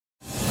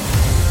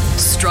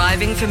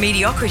Striving for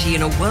mediocrity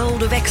in a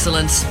world of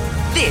excellence.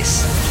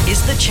 This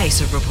is the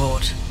Chaser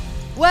Report.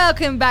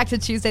 Welcome back to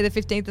Tuesday the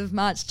 15th of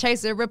March,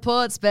 Chaser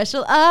Report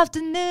Special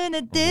Afternoon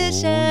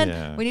Edition. Oh,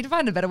 yeah. We need to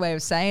find a better way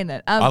of saying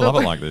it. I love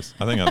it like this.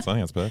 I think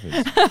that's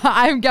perfect.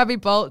 I'm Gabby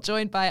Bolt,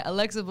 joined by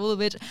Alexa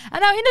Vulovic,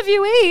 and our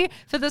interviewee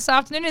for this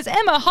afternoon is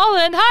Emma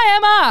Holland. Hi,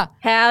 Emma.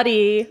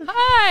 Howdy.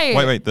 Hi.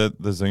 Wait. The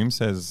Zoom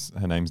says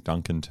her name's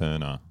Duncan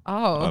Turner.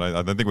 Oh.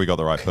 I don't think we got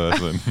the right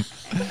person.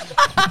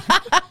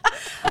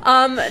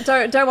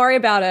 Don't worry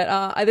about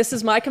it. This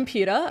is my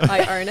computer.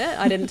 I own it.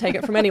 I didn't take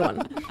it from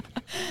anyone.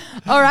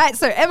 All right,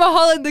 so Emma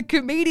Holland, the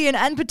comedian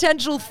and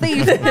potential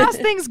thief. How's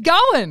things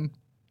going?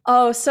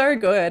 Oh, so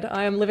good.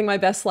 I am living my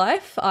best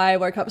life. I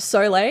woke up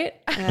so late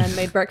and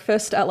made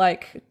breakfast at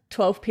like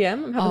 12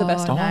 p.m. I'm having the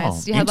best time.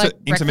 Nice. You had, like,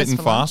 breakfast intermittent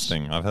for lunch?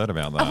 fasting. I've heard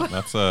about that.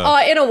 That's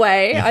In a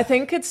way, I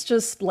think it's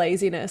just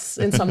laziness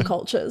in some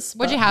cultures.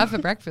 What'd you have for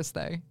breakfast,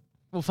 though?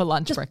 Well, for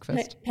lunch,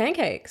 breakfast.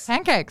 Pancakes.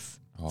 Pancakes.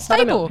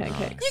 Buttermilk Staple.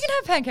 pancakes. You can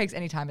have pancakes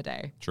any time of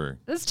day. true.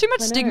 There's too much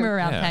stigma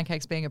around Yeah.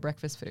 pancakes being a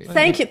breakfast food.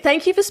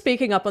 Thank you for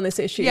speaking up on this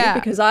issue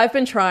because I've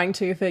been trying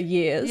to for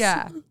years.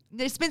 Yeah.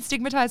 It's been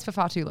stigmatized for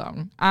far too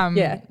long.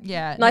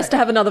 Yeah. Nice to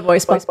have another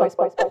voice. Nice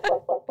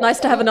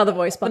to have another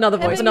voice. Another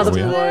voice. Another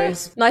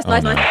voice. Nice.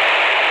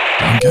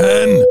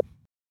 Duncan!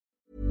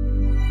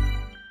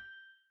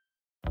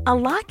 A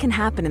lot can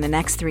happen in the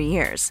next 3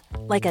 years.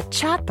 Like a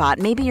chatbot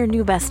may be your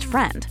new best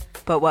friend.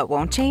 But what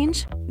won't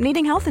change?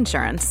 Needing health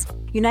insurance.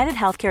 United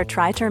Healthcare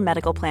Tri-Term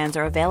Medical Plans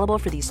are available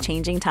for these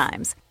changing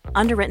times.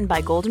 Underwritten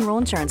by Golden Rule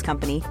Insurance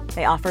Company,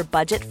 they offer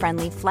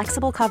budget-friendly,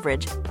 flexible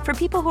coverage for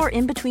people who are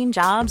in between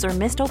jobs or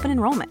missed open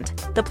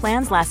enrollment. The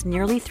plans last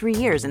nearly 3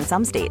 years in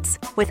some states,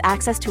 with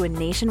access to a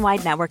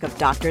nationwide network of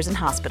doctors and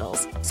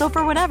hospitals. So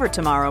for whatever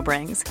tomorrow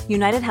brings,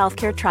 United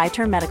Healthcare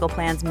Tri-Term Medical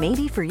Plans may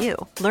be for you.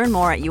 Learn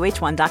more at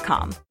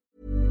uh1.com.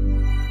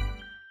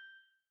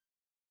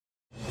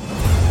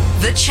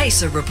 The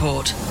Chaser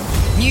Report.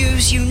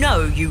 News you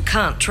know you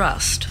can't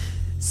trust.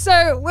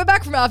 So we're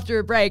back from after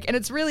a break, and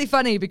it's really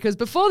funny because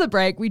before the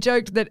break, we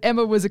joked that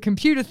Emma was a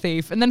computer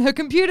thief, and then her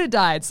computer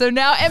died. So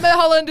now Emma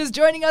Holland is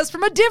joining us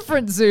from a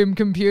different Zoom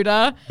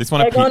computer. This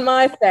one Egg on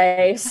my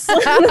face.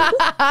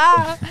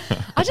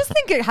 I just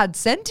think it had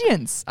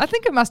sentience. I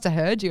think it must have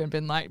heard you and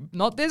been like,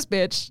 not this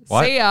bitch.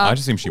 See ya. I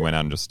just assumed she went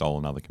out and just stole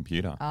another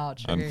computer. Oh,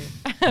 true.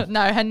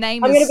 No, her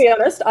name I'm is... going to be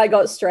honest. I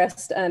got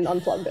stressed and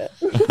unplugged it.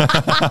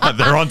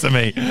 They're on to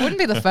me. Wouldn't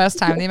be the first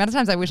time. The amount of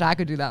times I wish I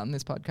could do that on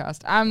this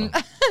podcast.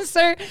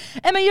 So,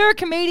 Emma, you're a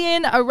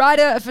comedian, a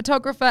writer, a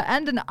photographer,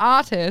 and an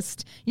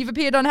artist. You've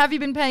appeared on Have You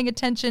Been Paying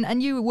Attention?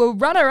 And you were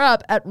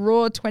runner-up at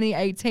Raw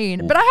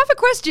 2018. But I have a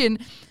question.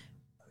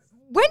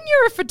 When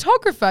you're a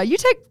photographer, you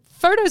take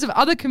photos of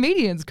other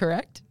comedians,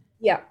 correct?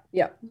 Yeah.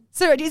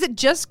 So is it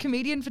just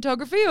comedian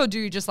photography, or do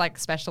you just like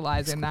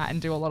specialize in that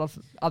and do a lot of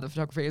other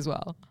photography as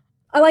well?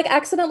 I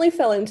accidentally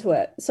fell into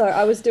it. So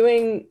I was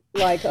doing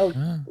like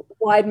a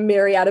wide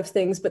myriad of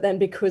things, but then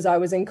because I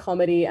was in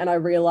comedy and I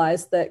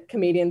realized that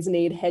comedians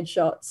need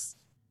headshots,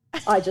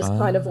 I just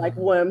kind of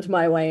wormed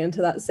my way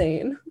into that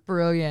scene.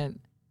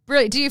 Brilliant.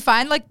 Do you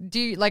find have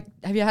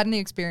you had any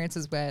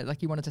experiences where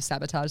you wanted to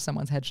sabotage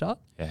someone's headshot?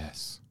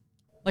 Yes.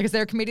 Is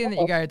there a comedian that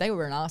you go, they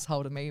were an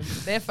asshole to me.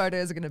 Their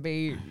photos are going to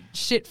be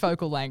shit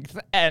focal length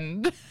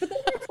and... But then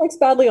it reflects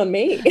badly on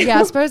me. Yeah,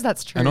 I suppose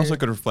that's true. And also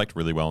could reflect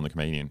really well on the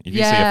comedian. If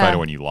you see a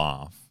photo and you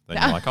laugh,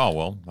 then you're like, oh,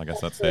 well, I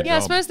guess that's their job. I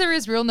suppose there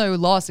is real no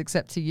loss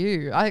except to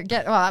you.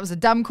 That was a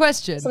dumb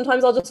question.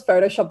 Sometimes I'll just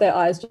Photoshop their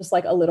eyes just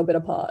a little bit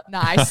apart.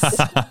 Nice.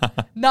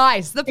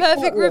 Nice. The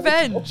perfect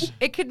revenge.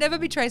 It could never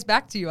be traced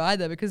back to you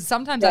either, because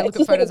sometimes I look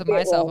at photos of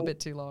myself a bit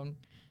too long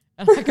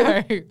and I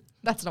go,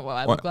 that's not what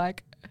I look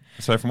like.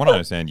 So from what I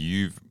understand,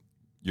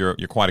 you're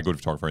quite a good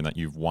photographer in that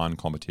you've won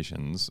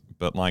competitions,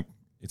 but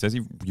it says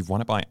you've won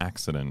it by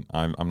accident.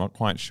 I'm not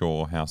quite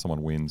sure how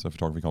someone wins a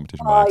photography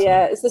competition by accident. Oh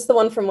yeah, is this the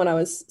one from when I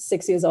was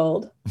 6 years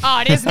old?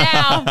 Oh, it is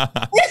now.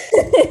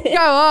 Go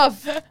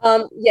off.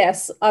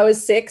 Yes, I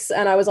was 6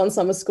 and I was on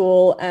summer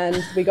school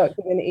and we got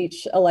given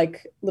each a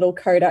little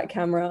Kodak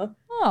camera.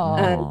 Oh.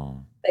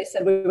 And they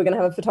said we were going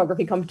to have a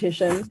photography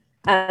competition,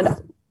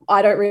 and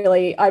I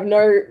have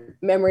no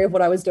memory of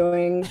what I was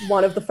doing.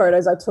 One of the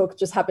photos I took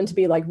just happened to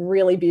be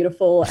really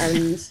beautiful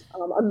and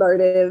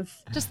emotive.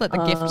 Just let the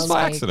gift Just speak.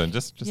 by accident,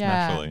 just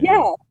naturally.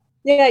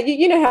 Yeah.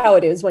 You know how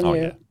it is when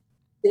you're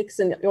 6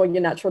 and or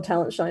your natural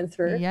talent shine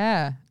through.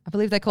 Yeah. I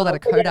believe they call that a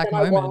Kodak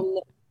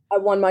moment. I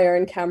won my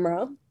own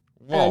camera.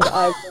 Whoa. And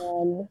I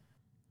won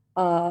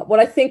what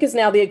I think is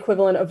now the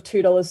equivalent of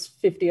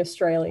 $2.50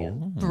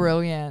 Australian.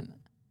 Brilliant.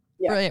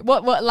 Yeah. Brilliant.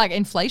 What,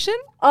 inflation?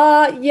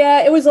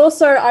 Yeah, it was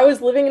also, I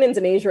was living in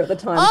Indonesia at the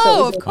time. Oh, so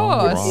it was of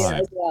course.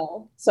 as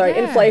well. So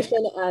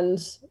inflation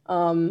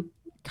and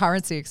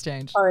currency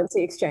exchange.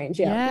 Currency exchange,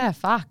 yeah. Yeah,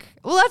 fuck.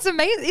 Well, that's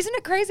amazing. Isn't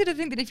it crazy to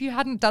think that if you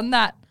hadn't done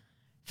that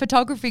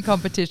photography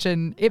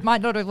competition, it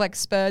might not have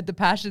spurred the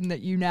passion that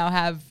you now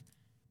have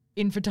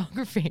in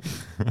photography?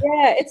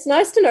 Yeah, it's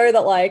nice to know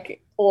that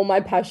all my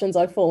passions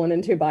I've fallen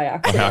into by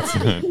accident.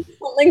 Accident.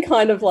 Something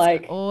kind of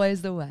like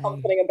Always the way.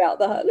 comforting about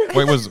that.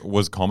 Wait,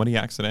 was comedy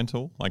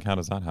accidental? Like, how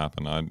does that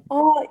happen?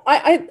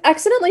 I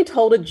accidentally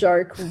told a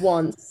joke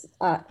once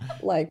at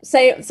like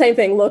same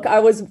thing. Look, I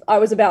was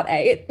about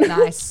 8.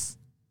 Nice.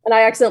 And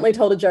I accidentally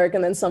told a joke,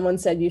 and then someone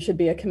said you should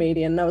be a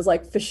comedian, and I was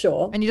like, for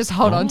sure. And you just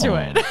hold on to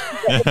it.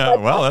 Yeah,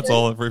 well, that's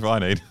all the proof I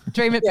need.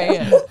 Dream it, be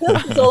Yeah. it.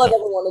 That's all I've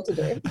ever wanted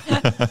to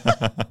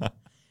do.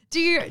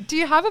 Do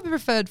you have a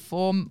preferred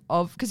form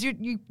of, because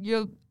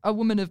you're a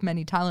woman of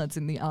many talents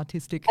in the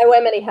artistic. I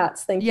wear many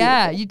hats. Thank you.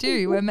 Yeah, you do.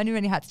 You wear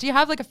many hats. Do you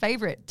have like a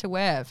favorite to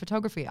wear?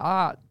 Photography,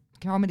 art,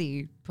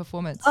 comedy,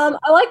 performance? I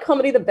like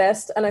comedy the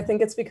best, and I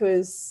think it's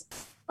because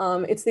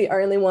it's the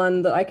only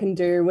one that I can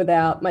do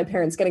without my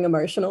parents getting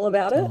emotional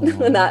about it,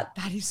 and that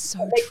is so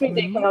makes true.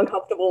 me deeply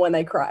uncomfortable when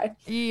they cry.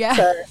 Yeah.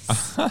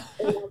 So I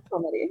love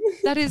comedy.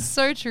 That is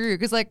so true.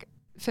 Because like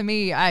for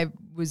me, I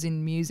was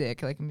in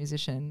music, like a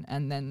musician,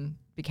 and then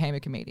became a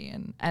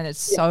comedian, and it's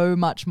so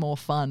much more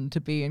fun to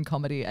be in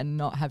comedy and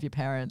not have your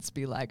parents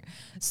be like,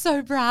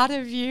 so proud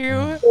of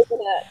you.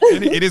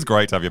 It is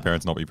great to have your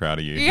parents not be proud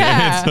of you.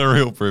 Yeah. It's a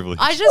real privilege.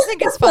 I just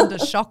think it's fun to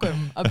shock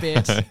them a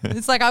bit.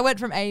 It's like I went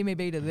from A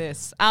maybe to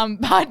this.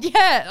 But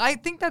yeah, I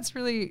think that's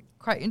really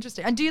quite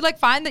interesting. And do you like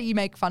find that you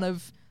make fun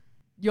of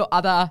your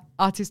other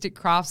artistic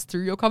crafts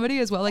through your comedy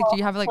as well? Like, do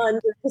you have like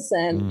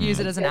 100%. use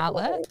it as an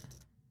outlet?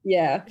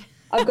 Yeah,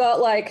 I've got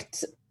like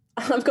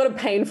I've got a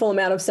painful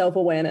amount of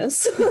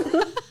self-awareness.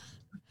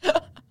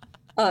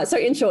 So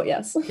in short,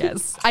 yes.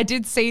 Yes. I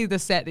did see the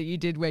set that you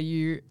did where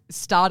you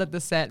started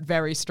the set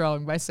very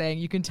strong by saying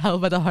you can tell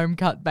by the home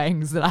cut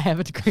bangs that I have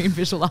a degree in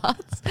visual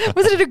arts.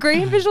 Was it a degree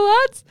in visual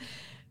arts?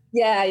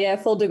 Yeah,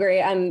 full degree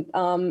and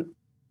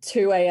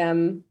 2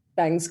 a.m.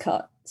 bangs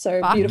cut. So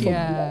Fuck beautiful.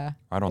 yeah.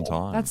 Right on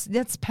time.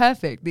 That's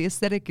perfect. The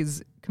aesthetic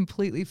is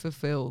completely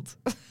fulfilled.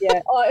 Yeah.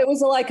 It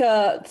was like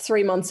a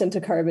 3 months into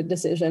COVID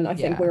decision. I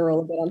think Yeah. we were all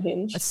a bit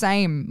unhinged.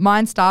 Same.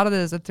 Mine started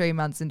as a 3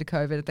 months into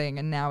COVID thing,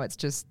 and now it's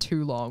just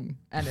too long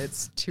and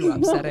it's too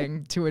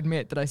upsetting to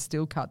admit that I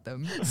still cut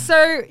them.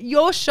 So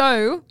your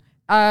show,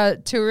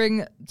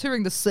 touring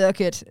the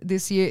circuit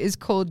this year, is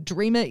called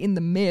Dreamer in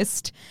the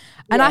Mist.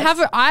 And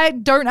Yes. I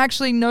don't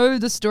actually know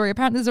the story.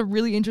 Apparently there's a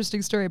really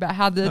interesting story about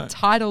how the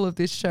title of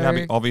this show. Yeah, I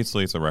mean,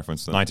 obviously, it's a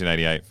reference to the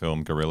 1988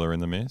 film Gorilla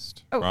in the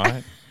Mist, Oh.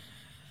 right?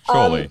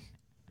 Surely.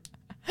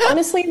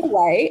 Honestly, in a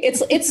way,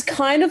 it's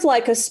kind of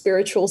like a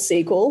spiritual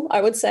sequel,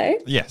 I would say.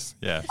 Yes,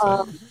 yeah.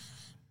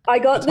 I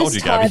got told this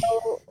you, Gabby.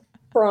 title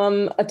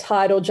from a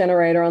title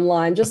generator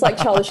online, just like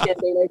Charles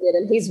Gambino did,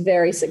 and he's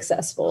very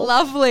successful.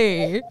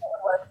 Lovely.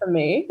 Work for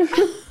me.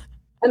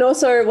 And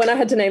also, when I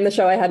had to name the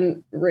show, I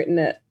hadn't written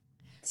it.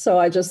 So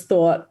I just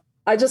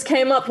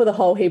came up with a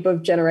whole heap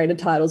of generated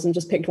titles and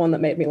just picked one that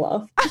made me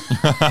laugh.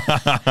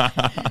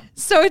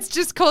 So it's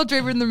just called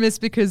Dreamer in the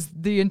Mist because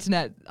the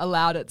internet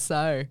allowed it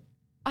so.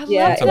 I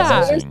Yeah, love it was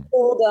that. amazing.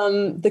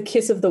 called The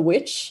Kiss of the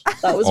Witch.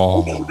 That was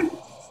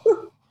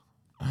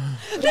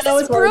This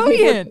is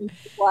brilliant.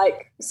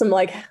 like some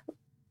like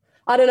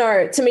I don't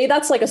know. To me,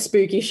 that's like a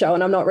spooky show,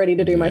 and I'm not ready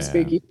to do my Yeah.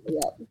 spooky show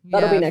yet.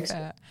 That'll Yeah, be next fair.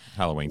 year.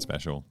 Halloween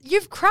special.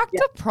 You've cracked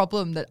a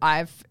problem that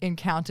I've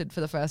encountered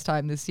for the first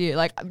time this year.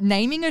 Like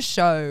naming a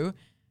show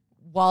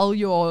while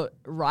you're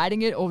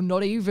writing it or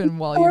not even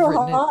while you've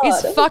written it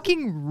is hard.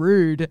 fucking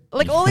rude.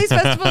 Like all these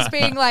festivals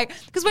being like,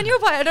 because when you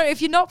apply, I don't know if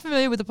you're not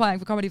familiar with applying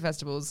for comedy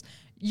festivals,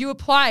 you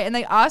apply and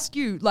they ask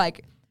you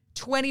like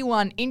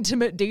 21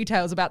 intimate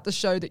details about the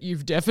show that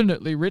you've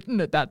definitely written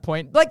at that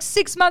point, like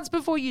 6 months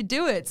before you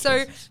do it.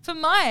 So for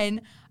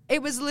mine,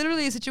 it was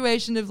literally a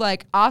situation of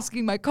like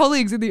asking my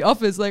colleagues in the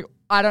office, like,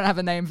 I don't have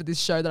a name for this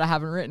show that I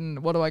haven't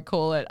written. What do I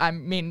call it? I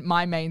mean,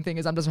 my main thing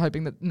is I'm just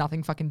hoping that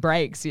nothing fucking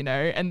breaks, you know?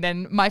 And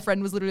then my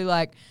friend was literally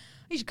like,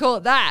 you should call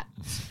it that.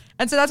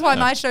 And so that's why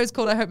my show is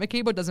called I Hope My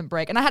Keyboard Doesn't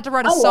Break. And I had to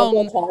write a I love song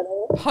that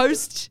title.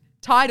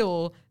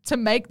 post-title to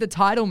make the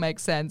title make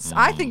sense.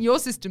 I think your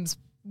system's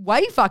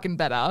way fucking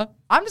better.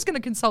 I'm just going to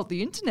consult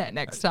the internet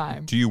next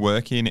time. Do you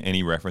work in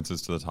any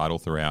references to the title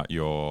throughout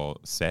your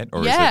set,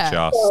 or Yeah. is it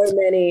just So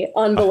many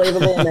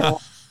unbelievable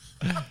amounts.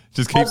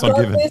 just keeps I've on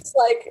got giving?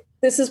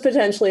 this is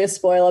potentially a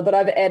spoiler, but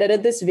I've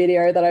edited this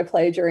video that I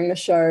play during the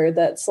show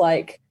that's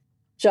like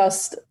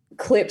just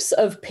clips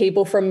of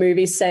people from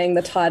movies saying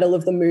the title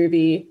of the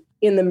movie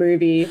in the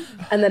movie.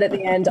 And then at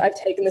the end, I've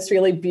taken this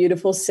really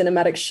beautiful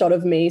cinematic shot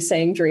of me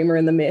saying Dreamer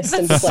in the Mist.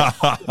 And just like,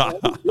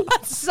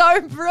 That's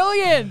so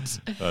brilliant.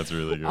 That's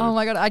really good. Oh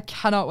my God, I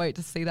cannot wait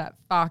to see that.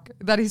 Fuck,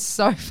 that is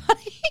so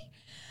funny.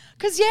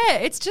 Because, yeah,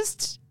 it's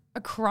just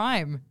a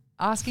crime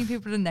asking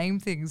people to name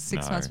things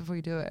 6 months before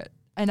you do it.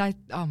 And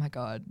oh my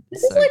God.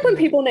 this is like when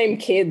people name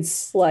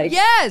kids like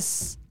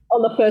Yes.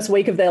 on the first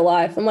week of their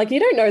life. I'm like, you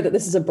don't know that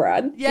this is a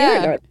Brad. You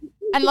don't Yeah. know.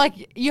 And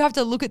like you have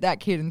to look at that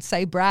kid and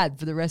say Brad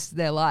for the rest of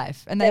their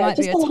life. And they Yeah, might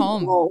be just a lot of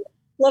Tom. will.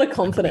 A lot of It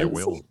confidence.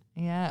 will.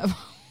 Yeah.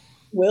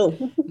 Will.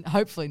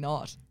 Hopefully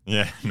not.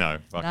 Yeah, no,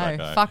 fuck that No,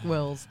 guy. fuck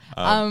Wills.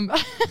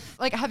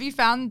 Like, have you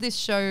found this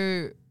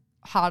show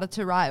harder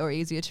to write or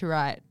easier to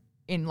write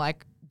in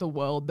like the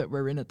world that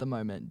we're in at the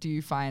moment? Do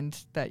you find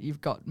that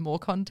you've got more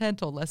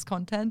content or less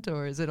content,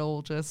 or is it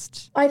all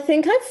just... I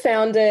think I've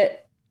found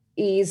it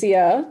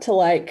easier to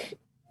like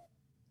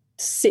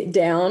sit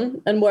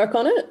down and work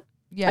on it.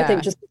 Yeah. I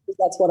think just because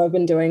that's what I've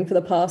been doing for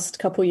the past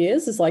couple of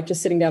years is like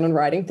just sitting down and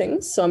writing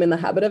things. So I'm in the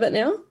habit of it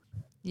now.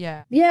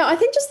 Yeah. Yeah, I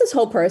think just this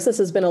whole process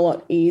has been a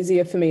lot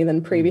easier for me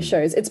than previous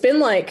shows. It's been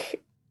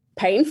like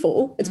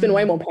painful. It's been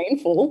way more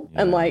painful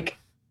and like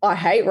I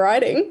hate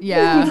writing.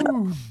 Yeah.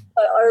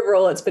 But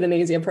overall, it's been an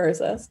easier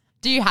process.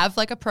 Do you have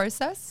like a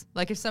process?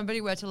 Like if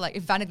somebody were to like,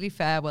 if Vanity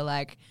Fair were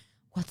like,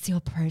 what's your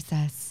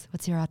process?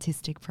 What's your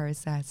artistic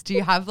process? Do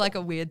you have like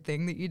a weird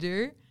thing that you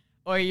do?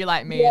 Or are you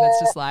like me and it's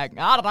just like,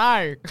 I don't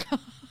know.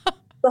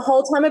 The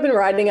whole time I've been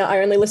writing it,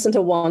 I only listen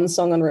to one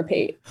song on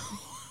repeat.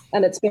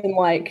 And it's been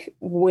like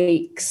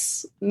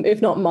weeks,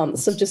 if not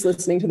months, of just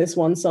listening to this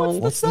one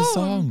song. What's the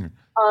song?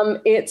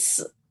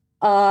 It's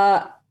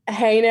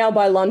Hey Now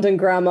by London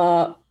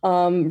Grammar,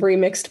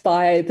 remixed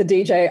by the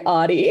DJ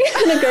Artie.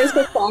 And it goes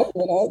for 5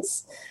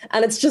 minutes.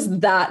 And it's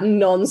just that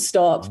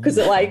nonstop because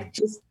it like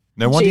just...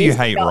 No wonder you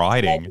hate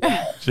writing.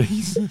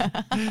 Jeez.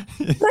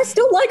 But I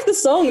still like the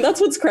song. That's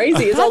what's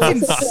crazy. That's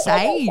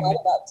insane.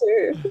 That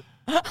too.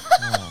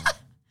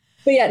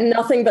 But yeah,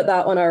 nothing but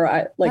that when I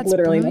write. Like That's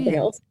literally brilliant. nothing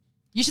else.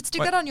 You should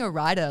stick that on your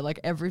rider. Like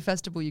every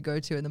festival you go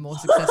to and the more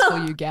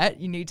successful you get,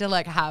 you need to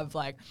like have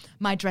like,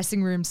 my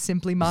dressing room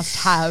simply must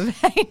have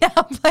Hey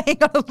Now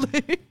playing on a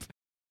loop.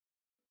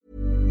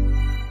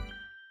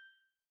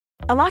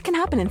 A lot can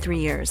happen in 3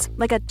 years,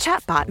 like a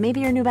chatbot may be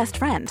your new best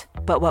friend.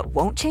 But what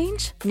won't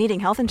change? Needing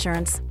health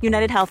insurance.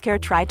 United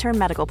Healthcare Tri-Term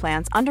Medical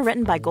Plans,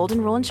 underwritten by Golden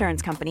Rule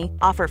Insurance Company,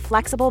 offer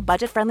flexible,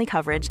 budget-friendly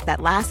coverage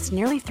that lasts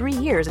nearly 3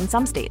 years in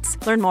some states.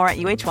 Learn more at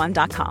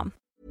uh1.com.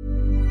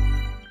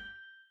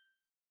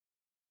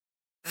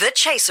 The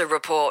Chaser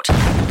Report.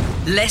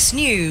 Less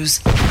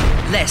news,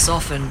 less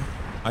often.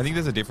 I think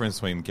there's a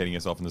difference between getting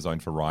yourself in the zone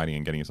for writing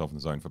and getting yourself in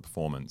the zone for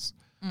performance.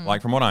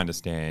 Like from what I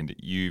understand,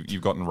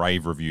 you've gotten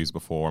rave reviews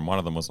before, and one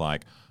of them was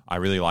like, I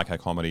really like her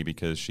comedy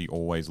because she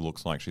always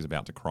looks like she's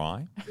about to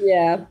cry.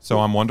 Yeah. So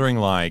I'm wondering,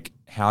 like,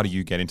 how do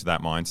you get into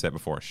that mindset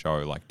before a show?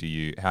 Like,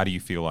 how do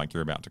you feel like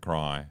you're about to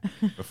cry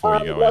before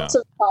you go lots out?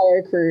 of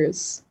Tyre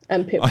Cruz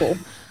and Pitbull.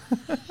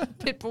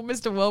 Pitbull,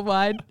 Mr.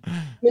 Worldwide.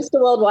 Mr.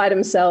 Worldwide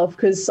himself,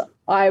 because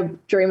I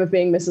dream of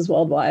being Mrs.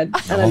 Worldwide.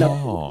 And I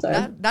know.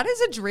 So. That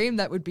is a dream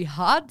that would be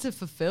hard to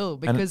fulfill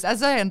because,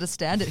 as I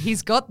understand it,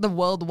 he's got the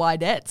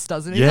worldwideettes,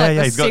 doesn't he? Yeah, like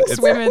yeah, the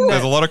six women.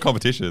 There's a lot of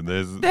competition.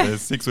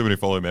 There's 6 women who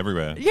follow him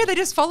everywhere. Yeah, they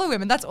just follow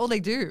him, and that's all they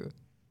do.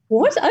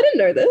 What? I didn't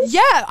know this.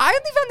 Yeah, I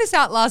only found this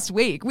out last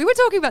week. We were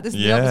talking about this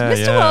in the office.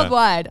 Mr.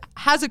 Worldwide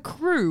has a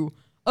crew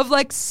of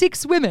like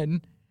 6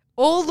 women,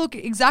 all look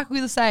exactly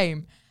the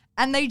same.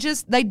 And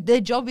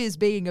their job is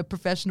being a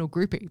professional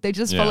groupie. They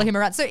just follow him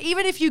around. So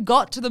even if you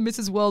got to the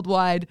Mrs.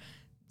 Worldwide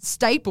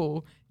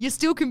staple, you're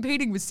still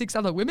competing with 6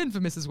 other women for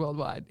Mrs.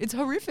 Worldwide. It's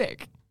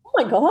horrific. Oh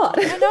my God.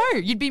 I know.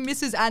 You'd be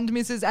Mrs. and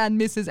Mrs.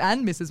 and Mrs.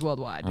 and Mrs.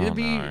 Worldwide. It'd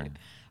be I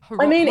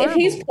mean, horrible. if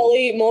he's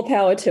poly, more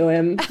power to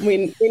him.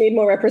 We need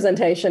more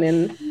representation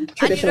in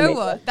traditional And you know media.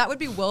 what? That would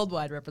be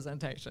worldwide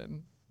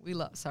representation.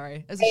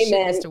 Sorry. As a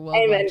Amen. shit, Mr.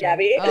 Worldwide Amen, joke.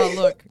 Gabby. Oh,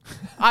 look.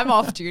 I'm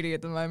off duty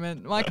at the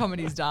moment. My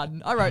comedy's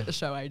done. I wrote the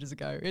show ages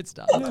ago. It's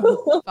done.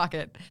 Fuck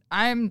it.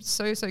 I'm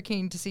so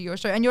keen to see your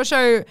show. And your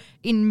show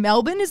in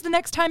Melbourne is the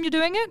next time you're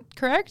doing it,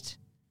 correct?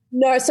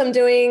 No, so I'm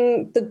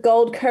doing the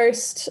Gold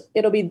Coast.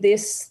 It'll be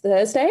this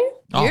Thursday.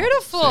 Oh,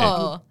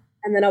 Beautiful.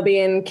 And then I'll be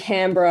in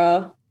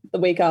Canberra the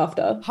week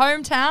after.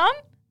 Hometown?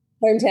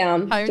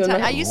 Hometown. Doing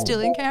my- Are you still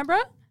in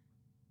Canberra?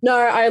 No,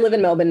 I live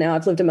in Melbourne now.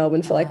 I've lived in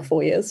Melbourne for like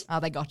 4 years. Oh,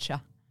 they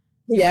gotcha.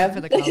 Yeah.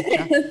 For the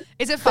culture.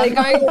 Is it fun They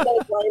got going?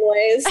 those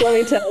laneways, let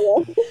me tell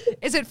you.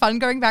 Is it fun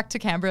going back to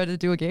Canberra to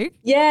do a gig?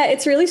 Yeah,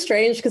 it's really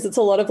strange because it's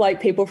a lot of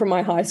like people from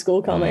my high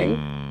school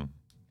coming.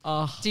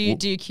 Oh, do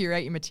you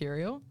curate your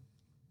material?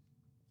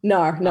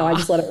 No, I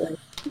just let it ring.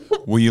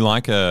 Were you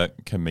like a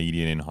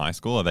comedian in high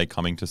school? Are they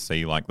coming to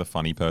see like the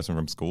funny person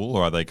from school,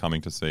 or are they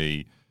coming to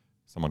see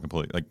someone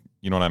completely like,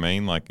 you know what I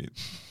mean? Like,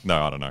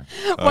 no, I don't know.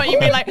 What you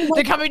mean, like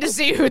they're coming to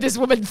see who this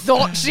woman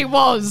thought she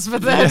was for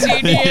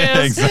 13 years?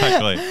 Yeah,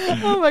 exactly.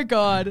 Oh my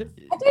God.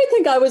 I don't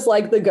think I was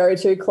like the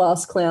go-to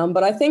class clown,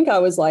 but I think I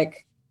was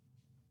like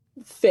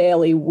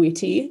fairly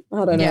witty.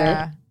 I don't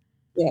know.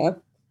 Yeah.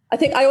 I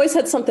think I always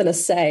had something to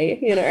say,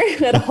 you know,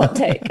 had a hot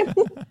take.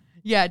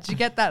 Yeah, did you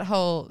get that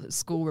whole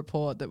school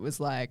report that was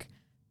like,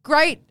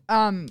 great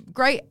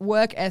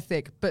work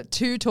ethic, but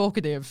too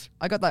talkative?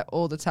 I got that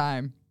all the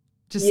time.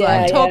 Just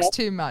talks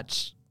too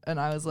much. And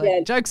I was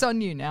like, joke's on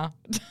you now.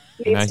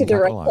 Needs to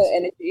direct her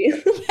energy.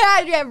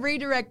 yeah,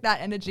 redirect that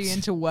energy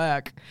into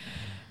work.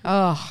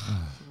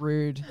 Oh,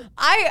 rude.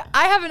 I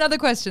have another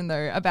question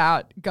though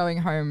about going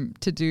home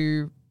to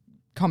do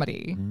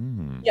comedy.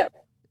 Yeah.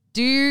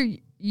 Do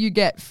you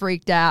get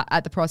freaked out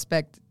at the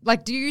prospect?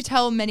 Like, do you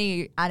tell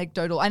many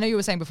anecdotal? I know you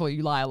were saying before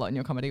you lie a lot in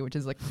your comedy, which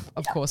is like,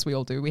 of course we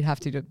all do. We have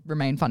to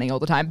remain funny all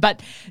the time.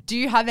 But do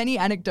you have any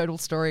anecdotal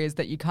stories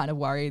that you kind of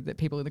worry that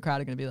people in the crowd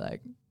are going to be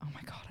like, oh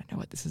my God, I know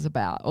what this is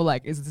about, or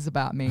like, is this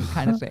about me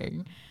kind of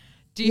thing.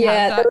 Do you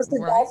have that? There was a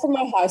guy from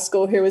my high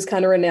school who was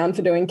kind of renowned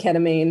for doing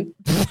ketamine.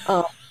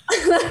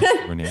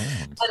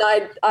 Renowned.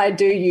 And I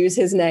do use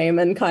his name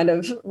and kind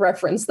of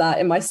reference that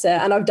in my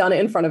set, and I've done it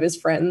in front of his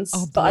friends.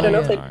 But I don't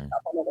know if they picked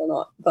up on it or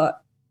not.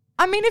 But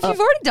I mean, if you've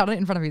already done it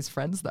in front of his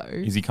friends, though.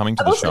 Is he coming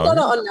to I've the also show? done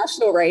it on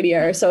national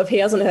radio, so if he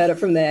hasn't heard it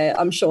from there,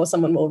 I'm sure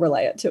someone will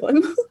relay it to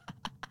him.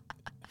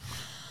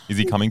 Is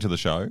he coming to the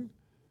show?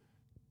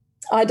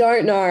 I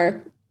don't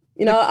know.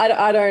 You know,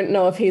 I don't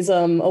know if he's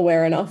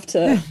aware enough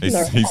to.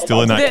 He's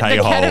still in that The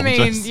K-hole.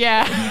 ketamine,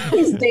 yeah.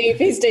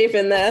 He's deep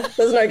in there.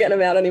 There's no getting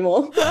him out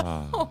anymore.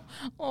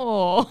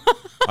 Oh.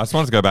 I just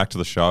wanted to go back to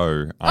the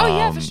show.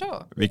 Yeah, for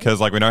sure. Because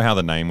like we know how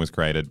the name was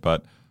created,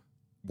 but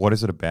what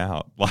is it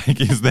about? Like,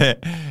 is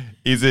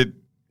it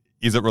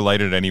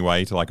related in any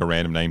way to like a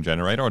random name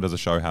generator, or does the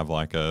show have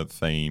like a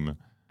theme?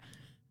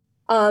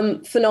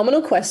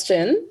 Phenomenal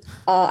question.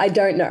 I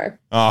don't know.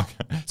 Oh,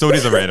 okay. So it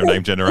is a random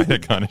name generator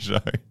kind of show.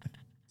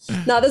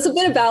 No, there's a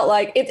bit about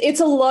like it's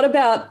a lot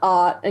about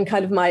art and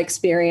kind of my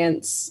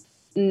experience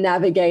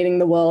navigating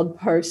the world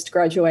post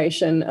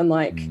graduation and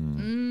like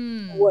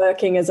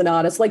working as an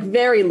artist, like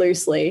very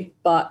loosely,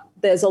 but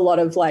there's a lot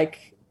of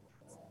like,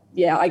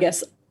 I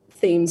guess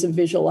themes of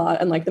visual art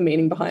and like the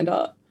meaning behind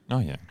art. Oh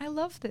yeah, I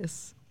love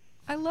this.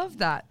 I love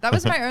that. That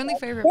was my only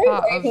favorite Very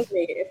part brave of. of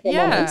me, if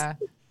I'm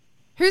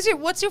honest.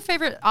 What's your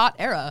favorite art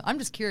era? I'm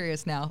just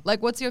curious now.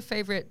 Like, what's your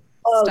favorite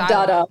style?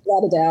 Dada,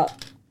 without a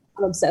doubt.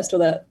 I'm obsessed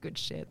with it. Good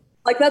shit.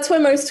 Like that's where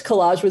most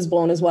collage was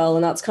born as well,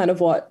 and that's kind of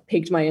what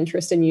piqued my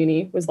interest in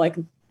uni was like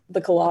the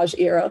collage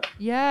era.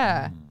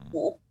 Yeah.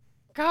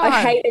 God.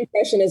 I hate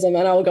impressionism,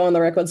 and I will go on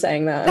the record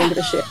saying that. I don't give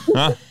a shit.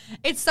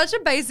 It's such a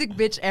basic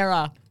bitch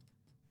era.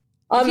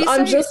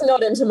 I'm just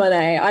not into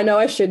Monet. I know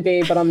I should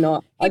be, but I'm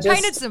not. You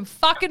painted some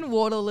fucking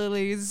water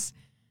lilies.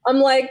 I'm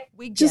like,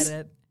 we get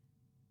it.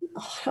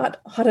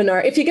 I don't know.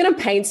 If you're gonna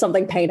paint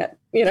something, paint it.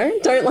 You know,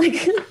 don't like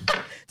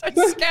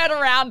don't skirt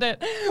around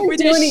it with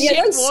do your any, shit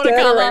don't skirt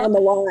watercolor. around the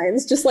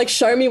lines. Just like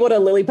show me what a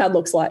lily pad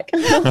looks like.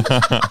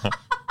 I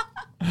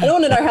don't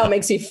want to know how it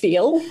makes you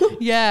feel.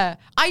 Yeah,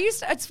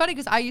 it's funny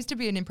because I used to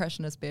be an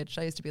impressionist bitch.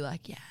 I used to be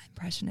like,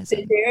 impressionism.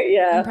 Did you?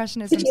 Yeah.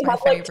 Impressionism's Did you my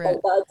have favorite. like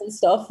tote bags and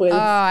stuff with?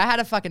 I had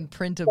a fucking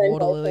print of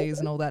water lilies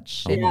and all that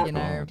shit, you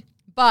know.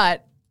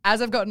 But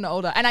as I've gotten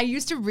older, and I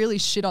used to really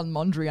shit on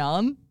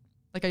Mondrian.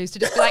 Like I used to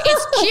just be like,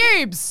 it's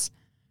cubes.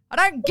 I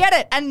don't get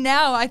it. And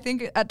now I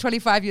think at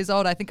 25 years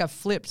old, I think I've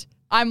flipped.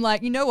 I'm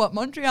like, you know what?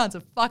 Mondrian's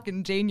a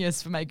fucking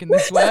genius for making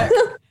this work.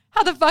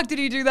 How the fuck did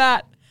he do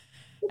that?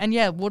 And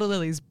yeah, water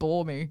lilies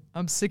bore me.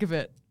 I'm sick of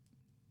it.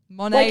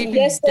 Monet. Like,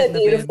 yes, they're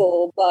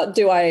beautiful, but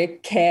do I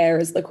care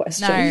is the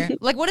question. No.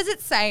 Like, what is it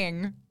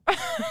saying? I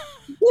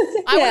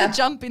want to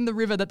jump in the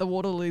river that the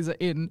water lilies are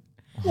in.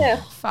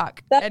 Yeah.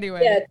 Fuck. Anyway.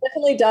 Yeah,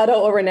 definitely Dada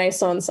or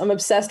Renaissance. I'm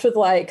obsessed with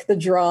like the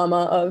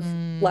drama of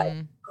like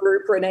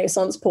group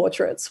Renaissance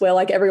portraits where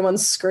like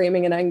everyone's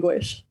screaming in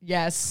anguish.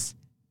 Yes.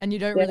 And you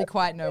don't really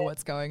quite know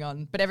what's going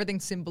on, but everything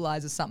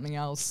symbolizes something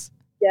else.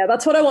 Yeah,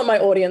 that's what I want my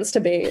audience to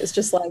be. It's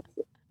just like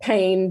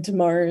pained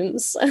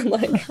moans and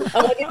like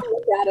I want you to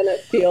look at it and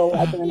feel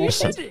like a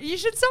Renaissance. You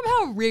should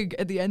somehow rig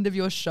at the end of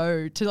your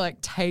show to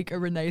like take a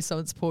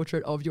Renaissance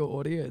portrait of your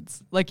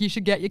audience. Like you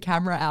should get your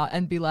camera out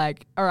and be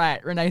like, all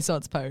right,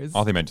 Renaissance pose.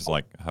 I think meant just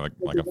like have a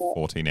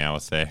 14-hour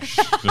sesh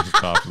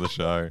just after the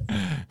show.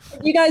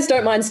 You guys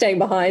don't mind staying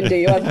behind, do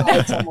you? I've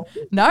hired someone.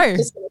 No.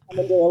 Just gonna come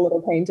and do a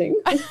little painting.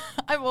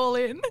 I'm all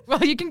in.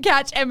 Well, you can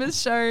catch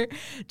Emma's show,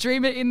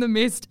 Dreamer in the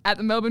Mist, at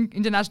the Melbourne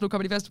International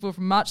Comedy Festival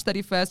from March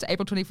 31st to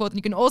April 24th. And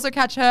you can also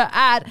catch her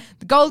at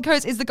the Gold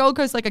Coast. Is the Gold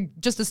Coast like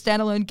just a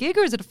standalone gig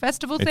or is it a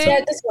festival thing? Yeah,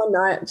 just one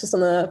night, just on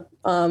the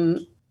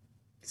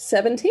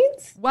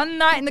 17th. One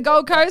night in the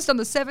Gold Coast on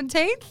the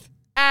 17th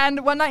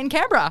and one night in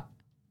Canberra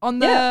on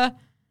the... Yeah.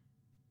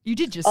 You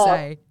did just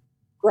say.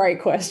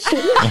 Great question.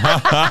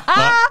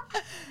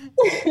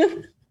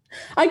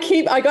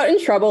 I got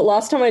in trouble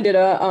last time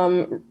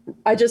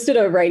I just did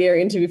a radio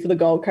interview for the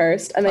Gold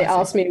Coast and they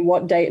asked me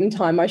what date and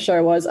time my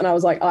show was and I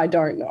was like, I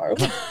don't know.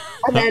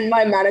 And then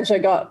my manager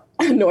got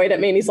annoyed at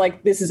me and he's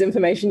like, this is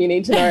information you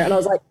need to know. And I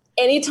was like,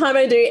 anytime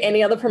I do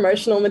any other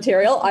promotional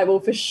material, I will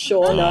for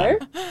sure know.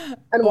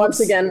 And once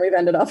again, we've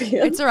ended up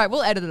here. It's all right.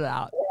 We'll edit it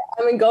out.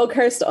 I'm in Gold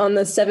Coast on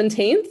the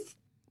 17th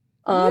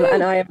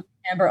and I am in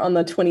Canberra on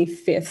the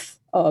 25th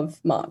of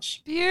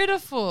March.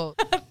 Beautiful.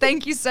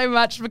 Thank you so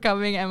much for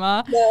coming,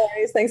 Emma. No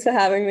worries. Thanks for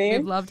having me.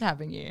 We've loved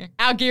having you.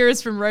 Our gear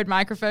is from Rode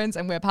Microphones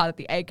and we're part of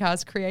the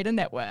Acast Creator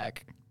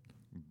Network.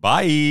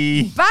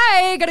 Bye.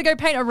 Bye. Gotta go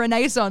paint a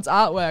Renaissance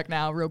artwork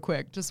now real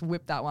quick. Just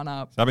whip that one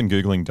up. So I've been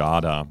Googling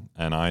Dada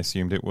and I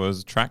assumed it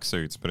was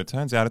tracksuits, but it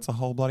turns out it's a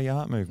whole bloody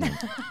art movement.